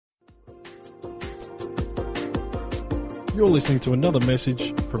You're listening to another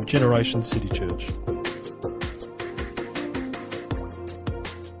message from Generation City Church.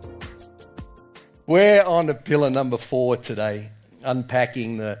 We're on to pillar number 4 today,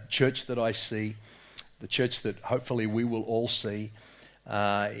 unpacking the church that I see, the church that hopefully we will all see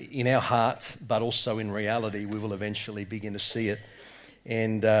in our heart, but also in reality. We will eventually begin to see it.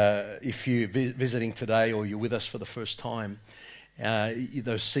 And if you're visiting today or you're with us for the first time,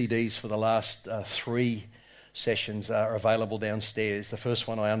 those CDs for the last 3 sessions are available downstairs. The first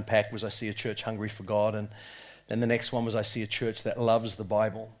one I unpacked was I See a Church Hungry for God, and then the next one was I See a Church that loves the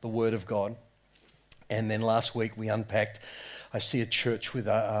Bible, the Word of God. And then last week we unpacked I See a Church with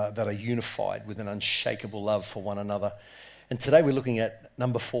that are unified with an unshakable love for one another. And today we're looking at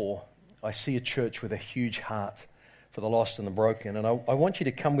number 4. I See a Church with a huge heart for the lost and the broken. And I want you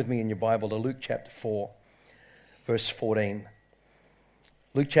to come with me in your Bible to Luke chapter 4, verse 14.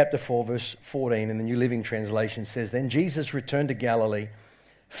 Luke chapter 4, verse 14 in the New Living Translation says, "Then Jesus returned to Galilee,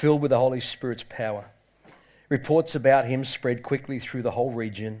 filled with the Holy Spirit's power. Reports about him spread quickly through the whole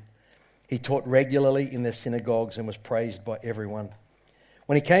region. He taught regularly in their synagogues and was praised by everyone.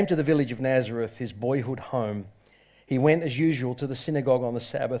 When he came to the village of Nazareth, his boyhood home, he went as usual to the synagogue on the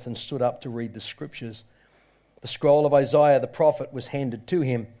Sabbath and stood up to read the scriptures. The scroll of Isaiah the prophet was handed to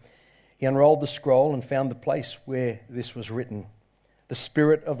him. He unrolled the scroll and found the place where this was written, 'The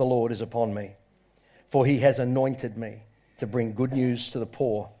Spirit of the Lord is upon me, for he has anointed me to bring good news to the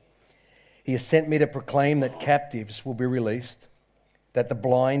poor. He has sent me to proclaim that captives will be released, that the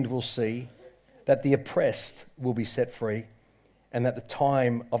blind will see, that the oppressed will be set free, and that the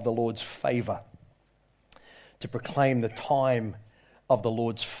time of the Lord's favor,' to proclaim the time of the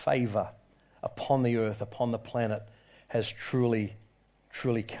Lord's favor upon the earth, upon the planet, has truly,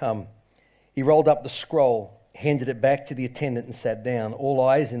 truly come." He rolled up the scroll, handed it back to the attendant and sat down. All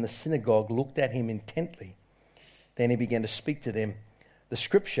eyes in the synagogue looked at him intently. Then he began to speak to them. "The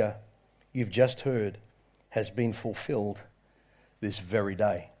scripture you've just heard has been fulfilled this very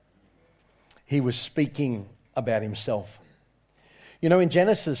day." He was speaking about himself. You know, in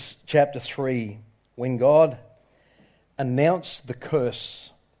Genesis chapter 3, when God announced the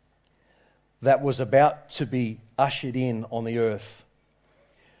curse that was about to be ushered in on the earth,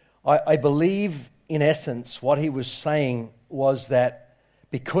 I believe in essence what he was saying was that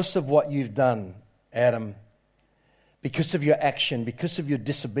because of what you've done, Adam, because of your action, because of your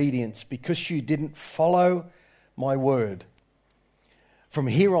disobedience, because you didn't follow my word, from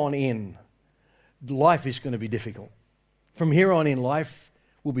here on in, life is going to be difficult. From here on in, life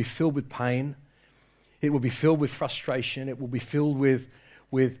will be filled with pain. It will be filled with frustration. It will be filled with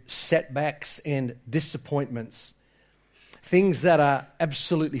setbacks and disappointments, things that are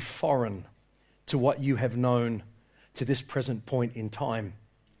absolutely foreign to what you have known to this present point in time.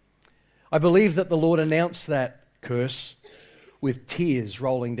 I believe that the Lord announced that curse with tears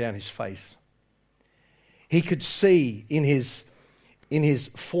rolling down his face. He could see in his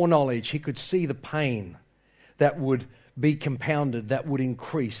foreknowledge, he could see the pain that would be compounded, that would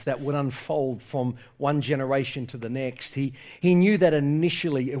increase, that would unfold from one generation to the next. He knew that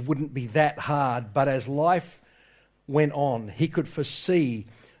initially it wouldn't be that hard, but as life went on, he could foresee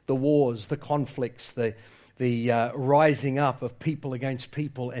the wars, the conflicts, the rising up of people against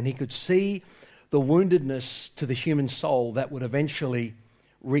people, and he could see the woundedness to the human soul that would eventually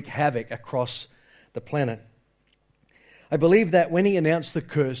wreak havoc across the planet. I believe that when he announced the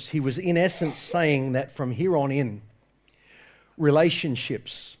curse, he was in essence saying that from here on in,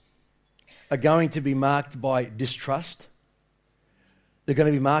 relationships are going to be marked by distrust. They're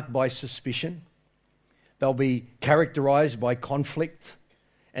going to be marked by suspicion. They'll be characterized by conflict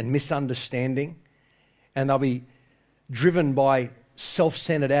and misunderstanding, and they'll be driven by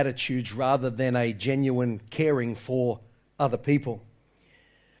self-centered attitudes rather than a genuine caring for other people.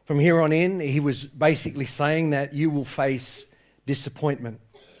 From here on in, he was basically saying that you will face disappointment.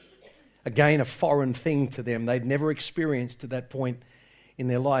 Again, a foreign thing to them. They'd never experienced to that point in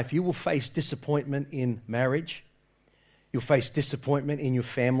their life. You will face disappointment in marriage. You'll face disappointment in your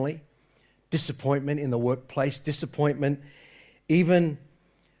family, disappointment in the workplace, disappointment even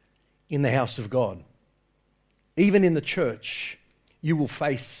in the house of God. Even in the church, you will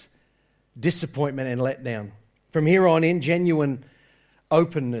face disappointment and letdown. From here on in, genuine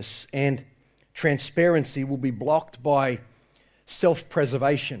openness and transparency will be blocked by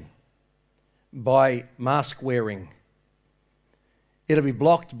self-preservation, by mask wearing. It'll be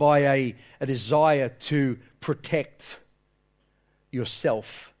blocked by a desire to protect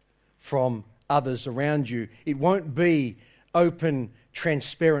yourself from others around you. It won't be open,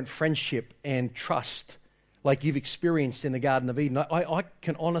 transparent friendship and trust like you've experienced in the Garden of Eden. I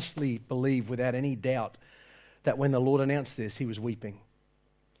can honestly believe without any doubt that when the Lord announced this, he was weeping.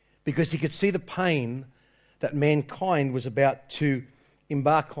 Because he could see the pain that mankind was about to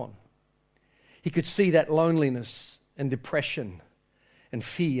embark on. He could see that loneliness and depression and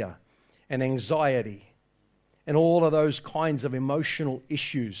fear and anxiety and all of those kinds of emotional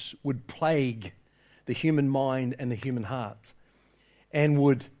issues would plague the human mind and the human heart and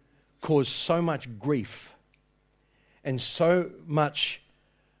would cause so much grief and so much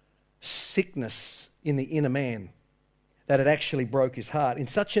sickness in the inner man that it actually broke his heart. In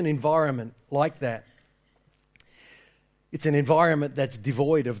such an environment like that, it's an environment that's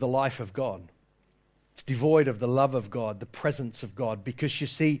devoid of the life of God. It's devoid of the love of God, the presence of God. Because you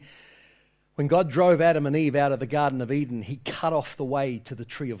see, when God drove Adam and Eve out of the Garden of Eden, he cut off the way to the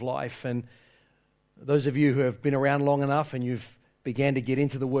tree of life. And those of you who have been around long enough and you've began to get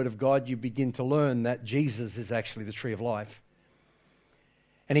into the Word of God, you begin to learn that Jesus is actually the tree of life.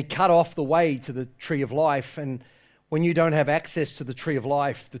 And he cut off the way to the tree of life. And when you don't have access to the tree of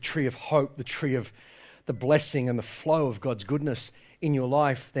life, the tree of hope, the tree of the blessing and the flow of God's goodness in your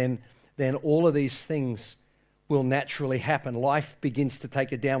life, then all of these things will naturally happen. Life begins to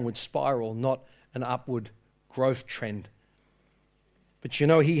take a downward spiral, not an upward growth trend. But you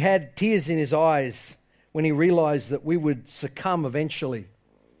know, he had tears in his eyes when he realized that we would succumb eventually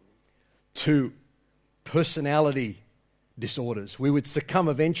to personality disorders. We would succumb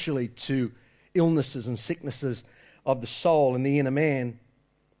eventually to illnesses and sicknesses of the soul and the inner man.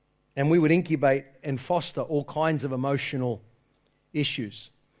 And we would incubate and foster all kinds of emotional issues.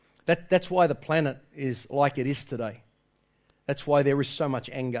 That's why the planet is like it is today. That's why there is so much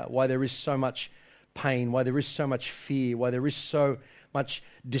anger, why there is so much pain, why there is so much fear, why there is so much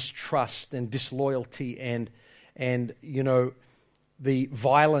distrust and disloyalty and you know, the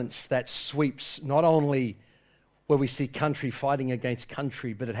violence that sweeps not only where we see country fighting against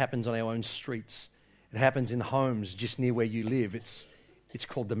country, but it happens on our own streets. It happens in homes just near where you live. It's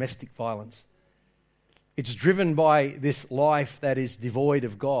called domestic violence. It's driven by this life that is devoid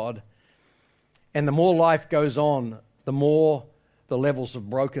of God. And the more life goes on, the more the levels of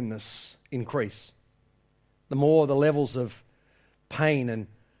brokenness increase. The more the levels of pain and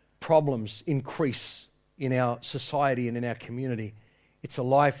problems increase in our society and in our community. It's a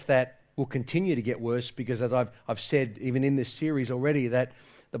life that will continue to get worse because, as I've said even in this series already, that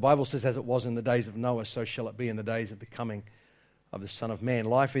the Bible says, as it was in the days of Noah, so shall it be in the days of the coming of the Son of Man.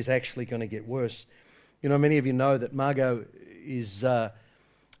 Life is actually going to get worse. You know, many of you know that Margot is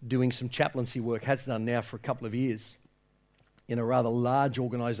doing some chaplaincy work, has done now for a couple of years, in a rather large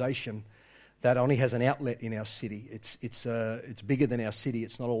organisation that only has an outlet in our city. It's bigger than our city.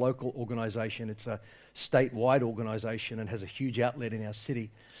 It's not a local organisation. It's a statewide organisation and has a huge outlet in our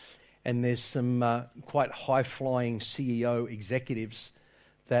city. And there's some quite high-flying CEO executives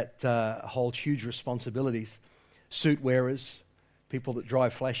that hold huge responsibilities. Suit wearers, people that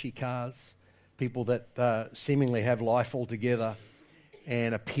drive flashy cars, people that seemingly have life altogether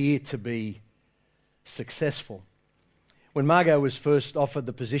and appear to be successful. When Margot was first offered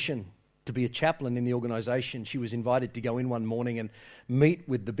the position to be a chaplain in the organisation, she was invited to go in one morning and meet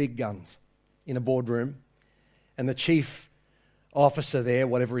with the big guns in a boardroom. And the chief officer there,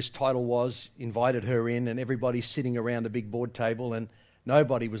 whatever his title was, invited her in, and everybody's sitting around a big board table and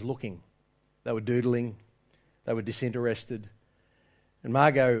nobody was looking. They were doodling, they were disinterested. And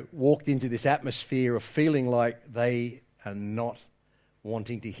Margot walked into this atmosphere of feeling like they are not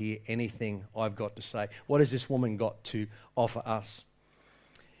wanting to hear anything I've got to say. What has this woman got to offer us?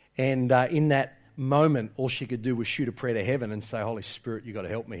 And in that moment, all she could do was shoot a prayer to heaven and say, Holy Spirit, you've got to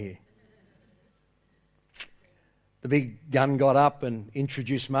help me here. The big gun got up and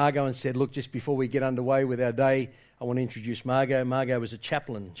introduced Margot and said, look, just before we get underway with our day, I want to introduce Margot. Margot is a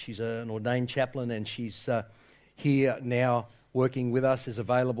chaplain. She's an ordained chaplain, and she's here now working with us, is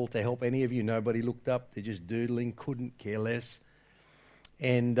available to help any of you. Nobody looked up. They're just doodling, couldn't care less.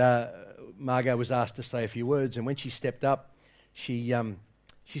 And Margot was asked to say a few words, and when she stepped up, she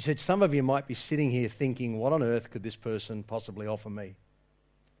said, some of you might be sitting here thinking, what on earth could this person possibly offer me?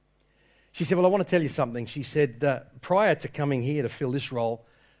 She said, well, I want to tell you something. She said, prior to coming here to fill this role,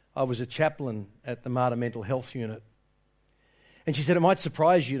 I was a chaplain at the Martyr Mental Health Unit. And she said, it might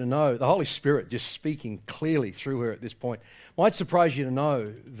surprise you to know, the Holy Spirit just speaking clearly through her at this point, might surprise you to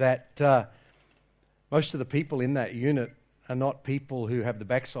know that most of the people in that unit are not people who have the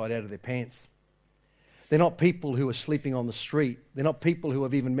backside out of their pants. They're not people who are sleeping on the street. They're not people who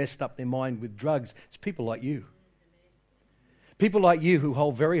have even messed up their mind with drugs. It's people like you. People like you who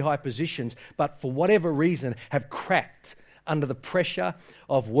hold very high positions, but for whatever reason have cracked under the pressure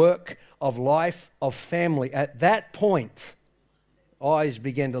of work, of life, of family. At that point, eyes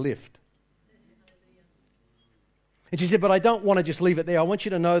began to lift. And she said, but I don't want to just leave it there. I want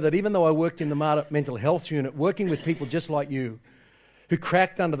you to know that even though I worked in the mental health unit, working with people just like you, who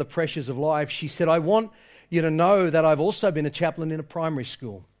cracked under the pressures of life, she said, I want you to know that I've also been a chaplain in a primary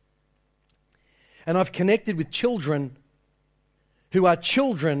school. And I've connected with children who are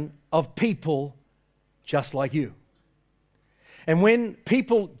children of people just like you. And when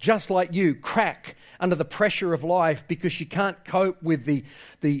people just like you crack under the pressure of life because you can't cope with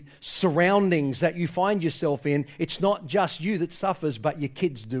the surroundings that you find yourself in, it's not just you that suffers, but your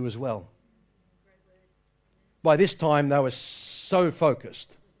kids do as well. By this time, they were so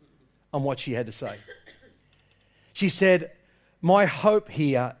focused on what she had to say. She said, my hope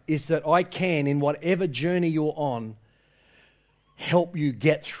here is that I can, in whatever journey you're on, help you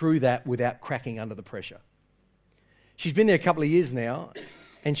get through that without cracking under the pressure. She's been there a couple of years now,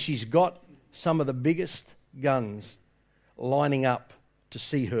 and she's got some of the biggest guns lining up to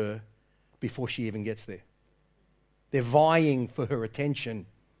see her before she even gets there. They're vying for her attention.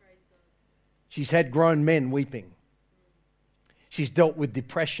 She's had grown men weeping. She's dealt with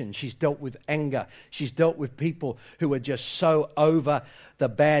depression. She's dealt with anger. She's dealt with people who are just so over the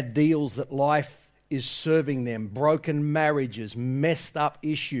bad deals that life is serving them. Broken marriages, messed up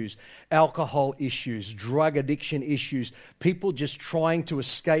issues, alcohol issues, drug addiction issues. People just trying to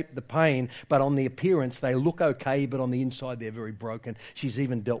escape the pain, but on the appearance they look okay, but on the inside they're very broken. She's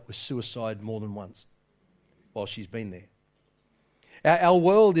even dealt with suicide more than once while she's been there. Our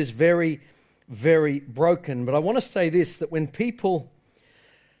world is very, very broken, but I want to say this, that when people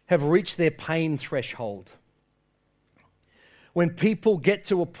have reached their pain threshold, when people get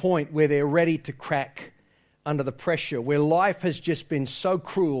to a point where they're ready to crack under the pressure, where life has just been so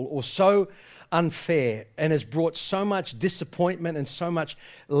cruel or so unfair and has brought so much disappointment and so much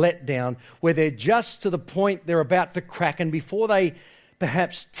letdown, where they're just to the point they're about to crack, and before they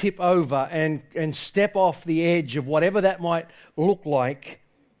perhaps tip over and step off the edge of whatever that might look like,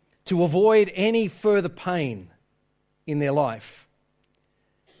 to avoid any further pain in their life,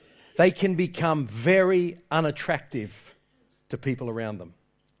 they can become very unattractive to people around them.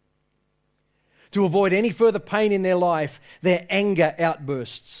 To avoid any further pain in their life, their anger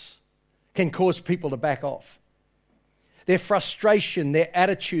outbursts can cause people to back off. Their frustration, their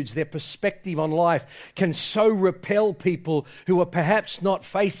attitudes, their perspective on life can so repel people who are perhaps not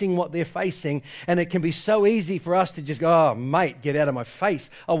facing what they're facing, and it can be so easy for us to just go, oh mate, get out of my face,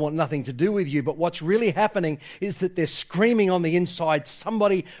 I want nothing to do with you. But what's really happening is that they're screaming on the inside,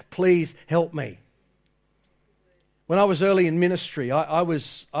 somebody please help me. When I was early in ministry, I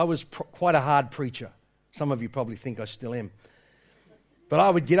was quite a hard preacher. Some of you probably think I still am. But I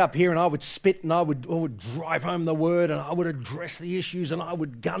would get up here and I would spit and I would drive home the word and I would address the issues and I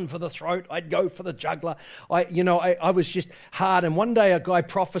would gun for the throat. I'd go for the jugular. I was just hard. And one day a guy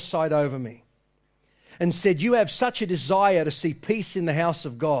prophesied over me and said, you have such a desire to see peace in the house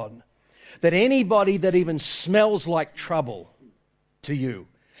of God that anybody that even smells like trouble to you,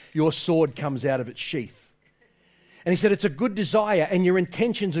 your sword comes out of its sheath. And he said, it's a good desire and your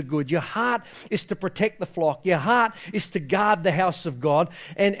intentions are good. Your heart is to protect the flock. Your heart is to guard the house of God.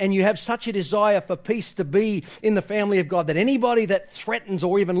 And you have such a desire for peace to be in the family of God that anybody that threatens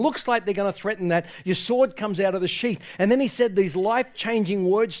or even looks like they're going to threaten that, your sword comes out of the sheath. And then he said these life-changing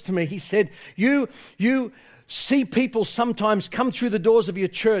words to me. He said, you see people sometimes come through the doors of your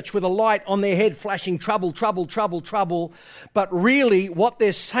church with a light on their head flashing trouble, trouble, trouble, trouble. But really what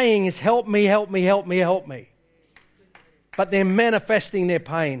they're saying is help me, help me, help me, help me. But they're manifesting their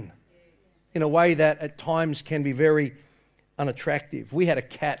pain in a way that at times can be very unattractive. We had a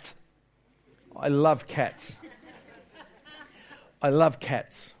cat. I love cats. I love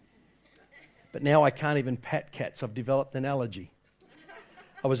cats. But now I can't even pat cats. I've developed an allergy.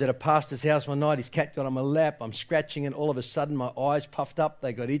 I was at a pastor's house one night. His cat got on my lap. I'm scratching and all of a sudden my eyes puffed up.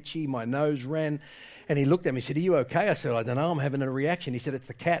 They got itchy. My nose ran. And he looked at me and said, are you okay? I said, I don't know. I'm having a reaction. He said, it's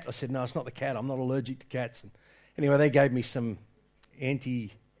the cat. I said, no, it's not the cat. I'm not allergic to cats. And anyway, they gave me some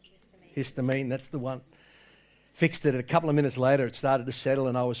antihistamine, that's the one. Fixed it. A couple of minutes later, it started to settle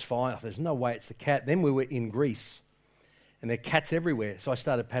and I was fine. I thought, there's no way it's the cat. Then we were in Greece and there are cats everywhere. So I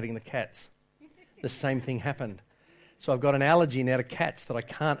started patting the cats. The same thing happened. So I've got an allergy now to cats that I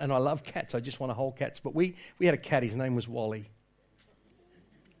can't, and I love cats. I just want to hold cats. But we had a cat. His name was Wally.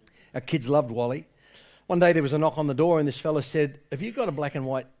 Our kids loved Wally. One day there was a knock on the door and this fella said, have you got a black and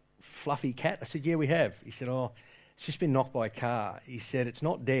white fluffy cat? I said, yeah, we have. He said, oh, it's just been knocked by a car. He said, it's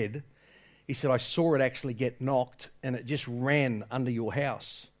not dead. He said, I saw it actually get knocked and it just ran under your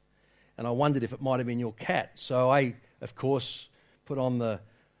house. And I wondered if it might have been your cat. So I, of course, put on the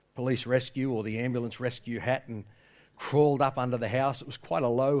police rescue or the ambulance rescue hat and crawled up under the house. It was quite a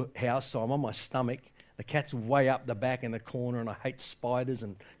low house, so I'm on my stomach. The cat's way up the back in the corner, and I hate spiders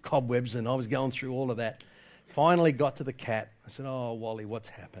and cobwebs, and I was going through all of that. Finally got to the cat. I said, "Oh, Wally, what's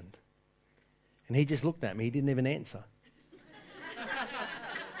happened?" And he just looked at me. He didn't even answer. I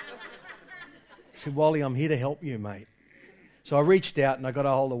said, "Wally, I'm here to help you, mate." So I reached out and I got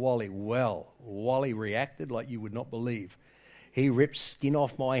a hold of Wally. Well, Wally reacted like you would not believe. He ripped skin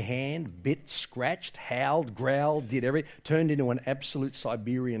off my hand, bit, scratched, howled, growled, did everything, turned into an absolute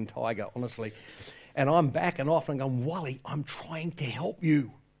Siberian tiger, honestly. And I'm backing off and going, "Wally, I'm trying to help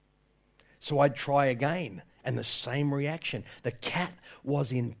you." So I'd try again, and the same reaction. The cat was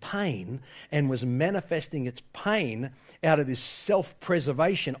in pain and was manifesting its pain out of this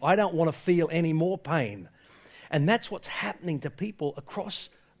self-preservation. I don't want to feel any more pain. And that's what's happening to people across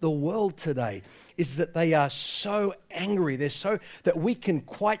the world today, is that they are so angry. They're so that we can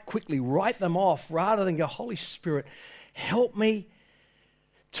quite quickly write them off rather than go, "Holy Spirit, help me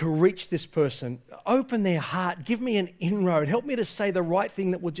to reach this person. Open their heart. Give me an inroad. Help me to say the right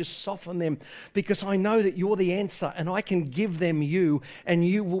thing that will just soften them, because I know that you're the answer and I can give them you, and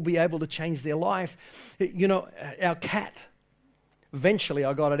you will be able to change their life." You know, our cat, eventually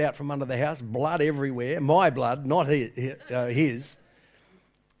I got it out from under the house, blood everywhere, my blood, not his.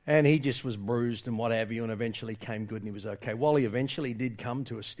 And he just was bruised and what have you, and eventually came good and he was okay. Wally eventually did come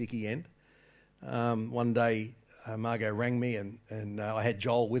to a sticky end. One day, Margot rang me, and I had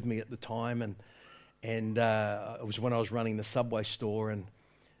Joel with me at the time, and it was when I was running the Subway store, and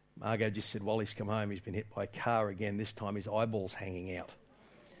Margot just said, "Wally's come home, he's been hit by a car again, this time his eyeball's hanging out."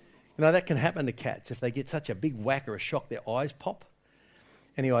 You know, that can happen to cats. If they get such a big whack or a shock, their eyes pop.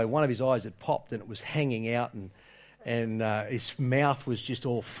 Anyway, one of his eyes had popped and it was hanging out, and his mouth was just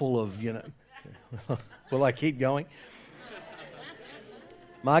all full of, you know. Will I keep going?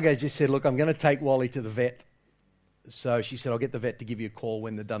 Margot just said, "Look, I'm going to take Wally to the vet." So she said, "I'll get the vet to give you a call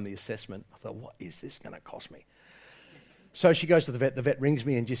when they've done the assessment." I thought, what is this going to cost me? So she goes to the vet. The vet rings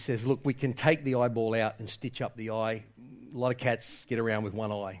me and just says, "Look, we can take the eyeball out and stitch up the eye. A lot of cats get around with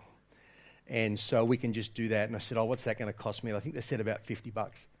one eye. And so we can just do that." And I said, "Oh, what's that going to cost me?" And I think they said about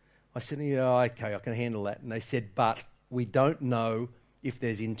 $50. I said, "Yeah, okay, I can handle that." And they said, "But we don't know if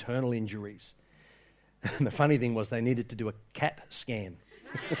there's internal injuries." And the funny thing was they needed to do a CAT scan.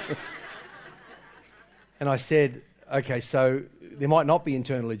 And I said, "Okay, so there might not be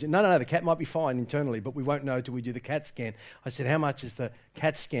internal injury." No, the cat might be fine internally, but we won't know till we do the CAT scan." I said, "How much is the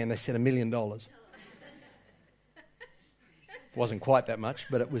CAT scan?" They said $1 million. It wasn't quite that much,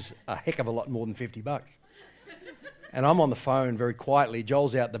 but it was a heck of a lot more than $50. And I'm on the phone very quietly.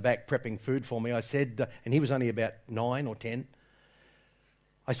 Joel's out the back prepping food for me. I said, and he was only about 9 or 10.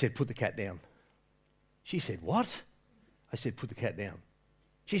 I said, "Put the cat down." She said, "What?" I said, "Put the cat down."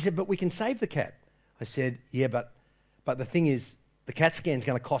 She said, "But we can save the cat." I said, "Yeah, but the thing is, the CAT scan's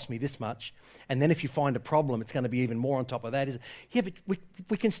going to cost me this much, and then if you find a problem, it's going to be even more on top of that." "Yeah, but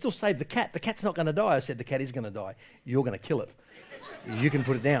we can still save the cat. The cat's not going to die." I said, "The cat is going to die. You're going to kill it. You can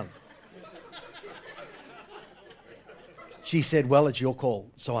put it down." She said, "Well, it's your call."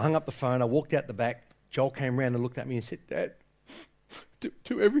 So I hung up the phone. I walked out the back. Joel came around and looked at me and said, "Dad,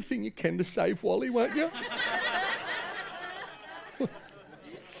 do everything you can to save Wally, won't you?"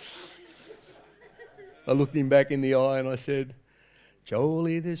 I looked him back in the eye and I said,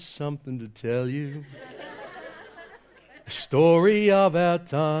 "Jolie, there's something to tell you. A story of our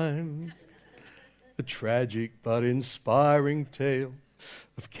time. A tragic but inspiring tale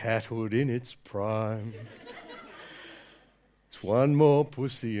of cathood in its prime. It's one more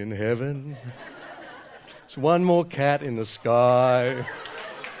pussy in heaven. It's one more cat in the sky.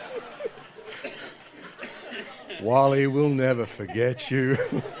 Wally will never forget you.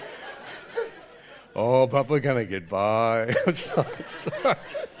 Oh, but we're going to get by."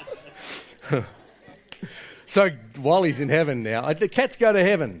 So Wally's in heaven now. The cats go to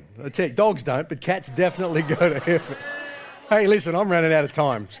heaven. I tell you, dogs don't, but cats definitely go to heaven. Hey, listen, I'm running out of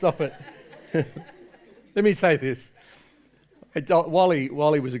time. Stop it. Let me say this. Wally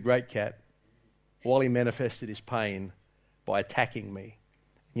was a great cat. Wally manifested his pain by attacking me.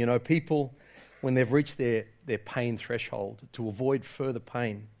 You know, people, when they've reached their pain threshold, to avoid further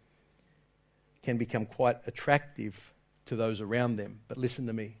pain, can become quite attractive to those around them. But listen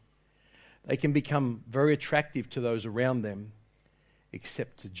to me. They can become very attractive to those around them,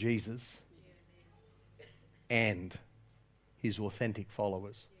 except to Jesus and his authentic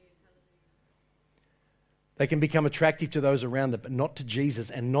followers. They can become attractive to those around them, but not to Jesus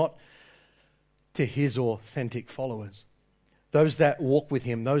and not to his authentic followers. Those that walk with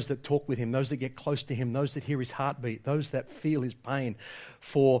him, those that talk with him, those that get close to him, those that hear his heartbeat, those that feel his pain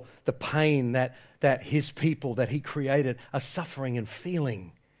for the pain that his people that he created are suffering and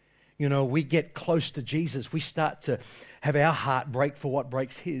feeling. we get close to Jesus, we start to have our heart break for what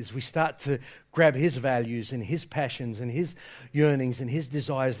breaks his. We start to grab his values and his passions and his yearnings and his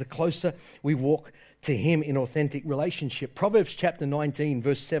desires. The closer we walk to him in authentic relationship. Proverbs chapter 19,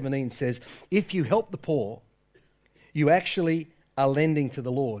 verse 17 says, if you help the poor, you actually are lending to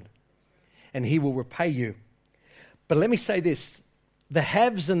the Lord, and he will repay you. But let me say this, the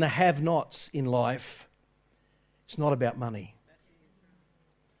haves and the have-nots in life, it's not about money.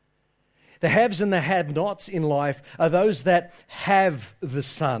 The haves and the have-nots in life are those that have the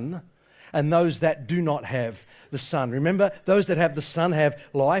Son and those that do not have the Son. Remember, those that have the Son have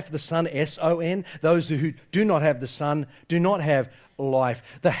life, the Son, S-O-N. Those who do not have the Son do not have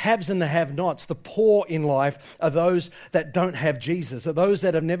life. The haves and the have-nots, the poor in life, are those that don't have Jesus, are those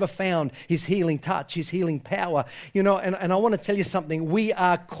that have never found his healing touch, his healing power. And I want to tell you something. We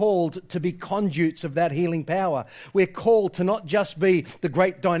are called to be conduits of that healing power. We're called to not just be the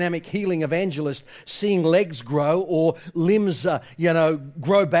great dynamic healing evangelist, seeing legs grow or limbs,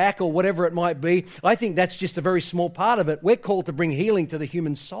 grow back or whatever it might be. I think that's just a very small part of it. We're called to bring healing to the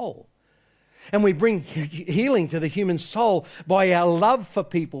human soul. And we bring healing to the human soul by our love for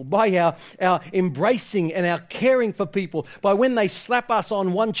people, by our embracing and our caring for people, by when they slap us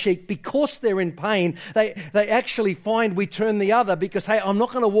on one cheek because they're in pain, they actually find we turn the other because, hey, I'm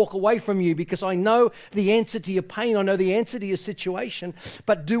not going to walk away from you because I know the answer to your pain, I know the answer to your situation.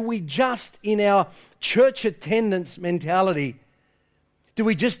 But do we just, in our church attendance mentality, do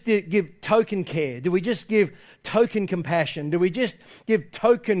we just give token care? Do we just give token compassion? Do we just give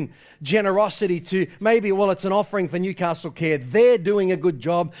token generosity to maybe, it's an offering for Newcastle Care. They're doing a good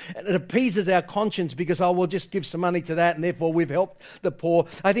job. And it appeases our conscience because, we'll just give some money to that and therefore we've helped the poor.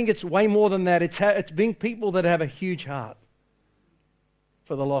 I think it's way more than that. It's being people that have a huge heart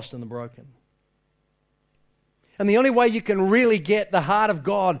for the lost and the broken. And the only way you can really get the heart of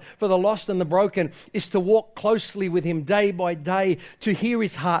God for the lost and the broken is to walk closely with him day by day, to hear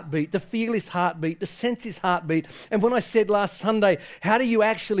his heartbeat, to feel his heartbeat, to sense his heartbeat. And when I said last Sunday, how do you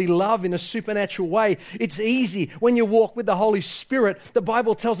actually love in a supernatural way? It's easy when you walk with the Holy Spirit. The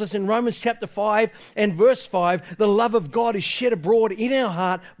Bible tells us in Romans chapter 5 and verse 5, the love of God is shed abroad in our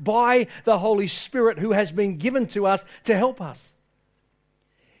heart by the Holy Spirit who has been given to us to help us.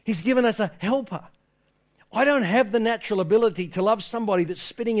 He's given us a helper. I don't have the natural ability to love somebody that's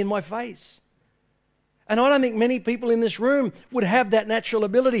spitting in my face. And I don't think many people in this room would have that natural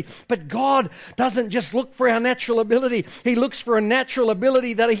ability. But God doesn't just look for our natural ability. He looks for a natural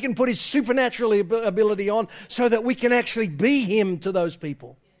ability that he can put his supernatural ability on so that we can actually be him to those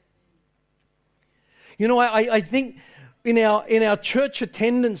people. I think in our church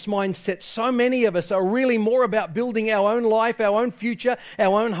attendance mindset, so many of us are really more about building our own life, our own future,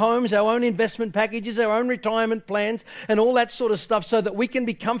 our own homes, our own investment packages, our own retirement plans, and all that sort of stuff so that we can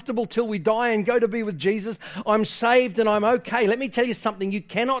be comfortable till we die and go to be with Jesus. I'm saved and I'm okay. Let me tell you something. You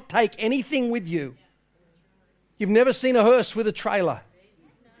cannot take anything with you. You've never seen a hearse with a trailer.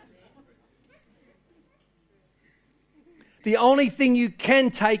 The only thing you can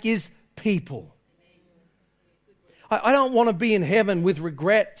take is people. I don't want to be in heaven with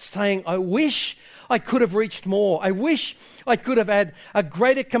regret saying, I wish I could have reached more. I wish I could have had a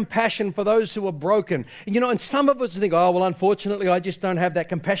greater compassion for those who are broken. And some of us think, unfortunately, I just don't have that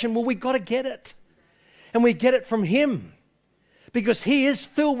compassion. Well, we got to get it. And we get it from him because he is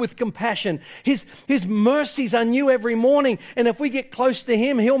filled with compassion. His mercies are new every morning. And if we get close to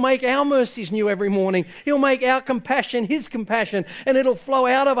him, he'll make our mercies new every morning. He'll make our compassion his compassion, and it'll flow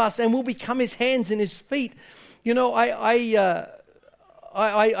out of us and we'll become his hands and his feet. I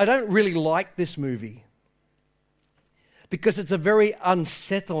don't really like this movie because it's a very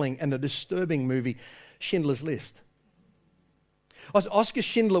unsettling and a disturbing movie, Schindler's List. Oskar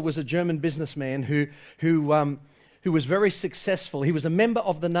Schindler was a German businessman who was very successful. He was a member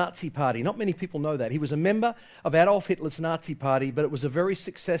of the Nazi Party. Not many people know that. He was a member of Adolf Hitler's Nazi Party, but it was a very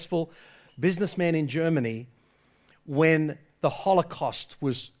successful businessman in Germany when the Holocaust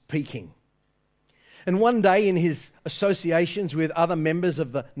was peaking. And one day in his associations with other members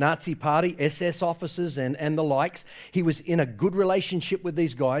of the Nazi Party, SS officers and the likes, he was in a good relationship with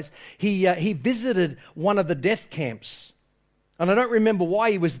these guys. He visited one of the death camps. And I don't remember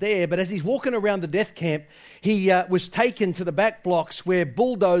why he was there, but as he's walking around the death camp, he was taken to the back blocks where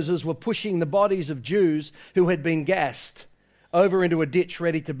bulldozers were pushing the bodies of Jews who had been gassed over into a ditch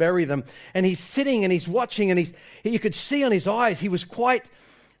ready to bury them. And he's sitting and he's watching, and you could see on his eyes he was quite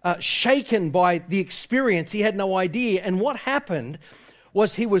shaken by the experience. He had no idea. And what happened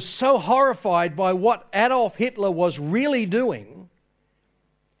was he was so horrified by what Adolf Hitler was really doing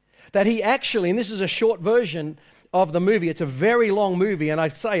that he actually, and this is a short version, of the movie. It's a very long movie, and I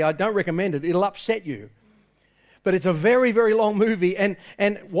don't recommend it. It'll upset you. But it's a very, very long movie. And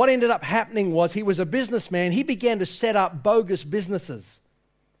what ended up happening was he was a businessman. He began to set up bogus businesses,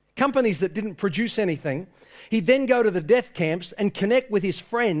 companies that didn't produce anything. He'd then go to the death camps and connect with his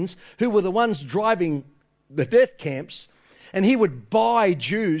friends who were the ones driving the death camps, and he would buy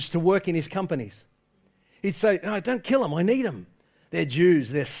Jews to work in his companies. He'd say, no, don't kill them, I need them. They're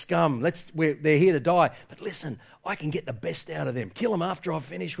Jews, they're scum, they're here to die. But listen, I can get the best out of them. Kill them after I've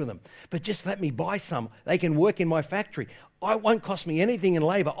finished with them. But just let me buy some. They can work in my factory. It won't cost me anything in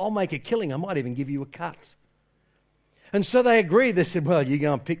labor. I'll make a killing. I might even give you a cut. And so they agreed. They said, well, you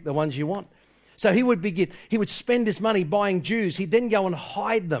go and pick the ones you want. So he would spend his money buying Jews. He'd then go and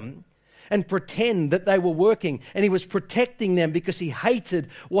hide them and pretend that they were working. And he was protecting them because he hated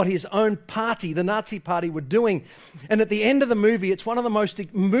what his own party, the Nazi party, were doing. And at the end of the movie, it's one of the most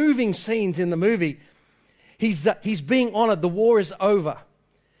moving scenes in the movie. He's being honored. The war is over.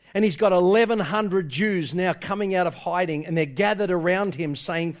 And he's got 1,100 Jews now coming out of hiding, and they're gathered around him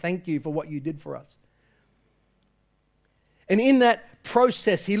saying, thank you for what you did for us. And in that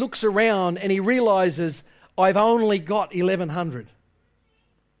process, he looks around and he realizes, I've only got 1,100.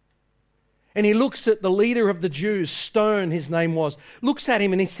 And he looks at the leader of the Jews, Stern, his name was, looks at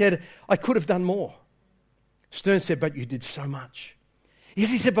him and he said, I could have done more. Stern said, but you did so much. Yes,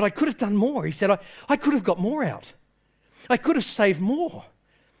 he said, but I could have done more. He said, I could have got more out. I could have saved more.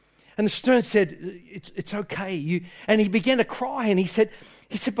 And Stern said, it's okay. And he began to cry and he said,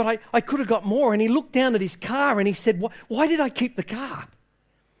 but I could have got more. And he looked down at his car and he said, why did I keep the car?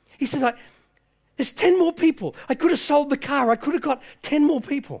 He said, there's 10 more people. I could have sold the car. I could have got 10 more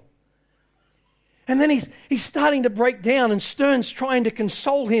people. And then he's starting to break down, and Stern's trying to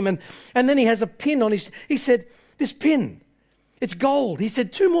console him. And then he has a pin on he said, this pin, it's gold. He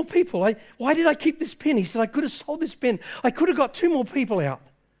said, 2 more people. Why did I keep this pin? He said, I could have sold this pin. I could have got 2 more people out.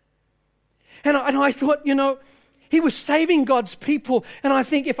 And I thought, he was saving God's people. And I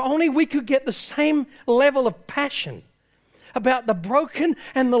think if only we could get the same level of passion about the broken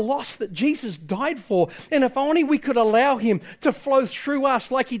and the lost that Jesus died for. And if only we could allow him to flow through us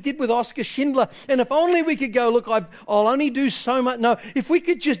like he did with Oscar Schindler. And if only we could go, look, I'll only do so much. No, if we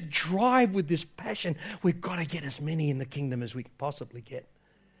could just drive with this passion, we've got to get as many in the kingdom as we can possibly get.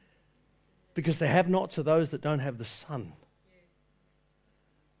 Because the have-nots are those that don't have the Son.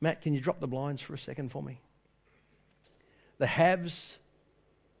 Matt, can you drop the blinds for a second for me? The haves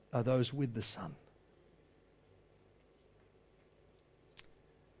are those with the Son.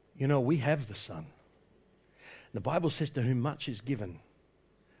 We have the Son. The Bible says to whom much is given,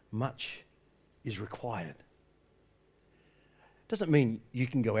 much is required. Doesn't mean you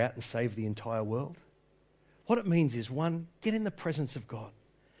can go out and save the entire world. What it means is, 1, get in the presence of God.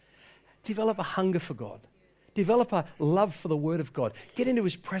 Develop a hunger for God. Develop a love for the Word of God. Get into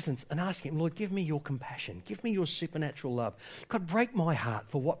his presence and ask him, Lord, give me your compassion. Give me your supernatural love. God, break my heart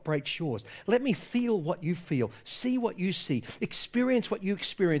for what breaks yours. Let me feel what you feel. See what you see. Experience what you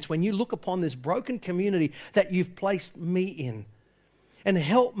experience when you look upon this broken community that you've placed me in. And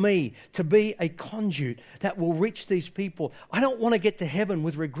help me to be a conduit that will reach these people. I don't want to get to heaven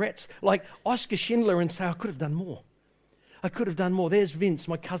with regrets like Oscar Schindler and say, I could have done more. I could have done more. There's Vince,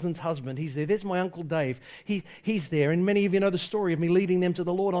 my cousin's husband. He's there. There's my Uncle Dave. He's there. And many of you know the story of me leading them to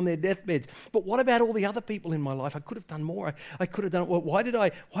the Lord on their deathbeds. But what about all the other people in my life? I could have done more. I could have done. Well, why did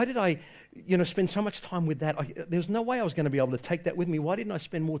I spend so much time with that? There was no way I was going to be able to take that with me. Why didn't I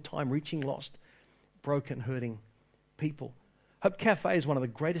spend more time reaching lost, broken, hurting people? Hope Cafe is one of the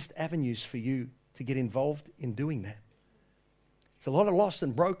greatest avenues for you to get involved in doing that. There's a lot of lost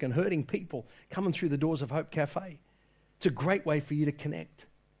and broken, hurting people coming through the doors of Hope Cafe. It's a great way for you to connect.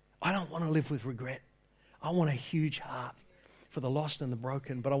 I don't want to live with regret. I want a huge heart for the lost and the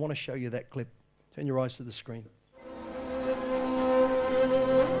broken, but I want to show you that clip. Turn your eyes to the screen.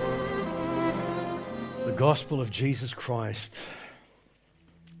 The gospel of Jesus Christ.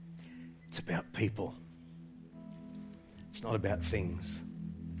 It's about people. It's not about things.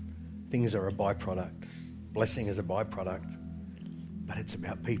 Things are a byproduct. Blessing is a byproduct. But it's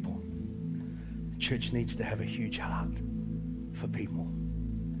about people. The church needs to have a huge heart for people.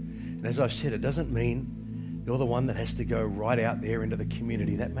 And as I've said, it doesn't mean you're the one that has to go right out there into the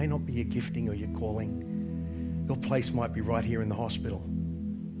community. That may not be your gifting or your calling. Your place might be right here in the hospital.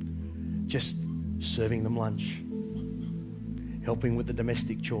 Just serving them lunch, helping with the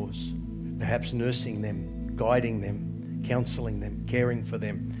domestic chores, perhaps nursing them, guiding them, counseling them, caring for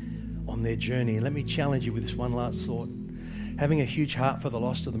them on their journey. And let me challenge you with this one last thought. Having a huge heart for the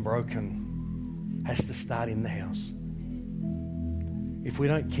lost and the broken has to start in the house. If we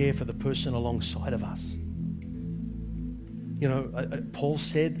don't care for the person alongside of us, Paul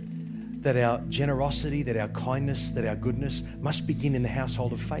said that our generosity, that our kindness, that our goodness must begin in the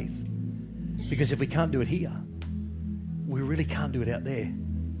household of faith. Because if we can't do it here, we really can't do it out there.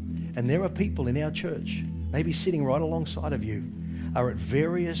 And there are people in our church, maybe sitting right alongside of you, are at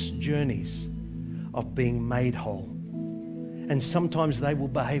various journeys of being made whole. And sometimes they will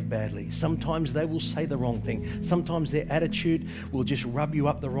behave badly. Sometimes they will say the wrong thing. Sometimes their attitude will just rub you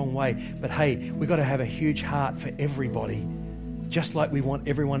up the wrong way. But hey, we've got to have a huge heart for everybody, just like we want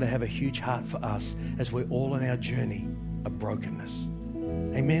everyone to have a huge heart for us as we're all on our journey of brokenness.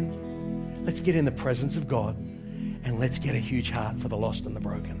 Amen? Let's get in the presence of God and let's get a huge heart for the lost and the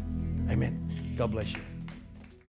broken. Amen. God bless you.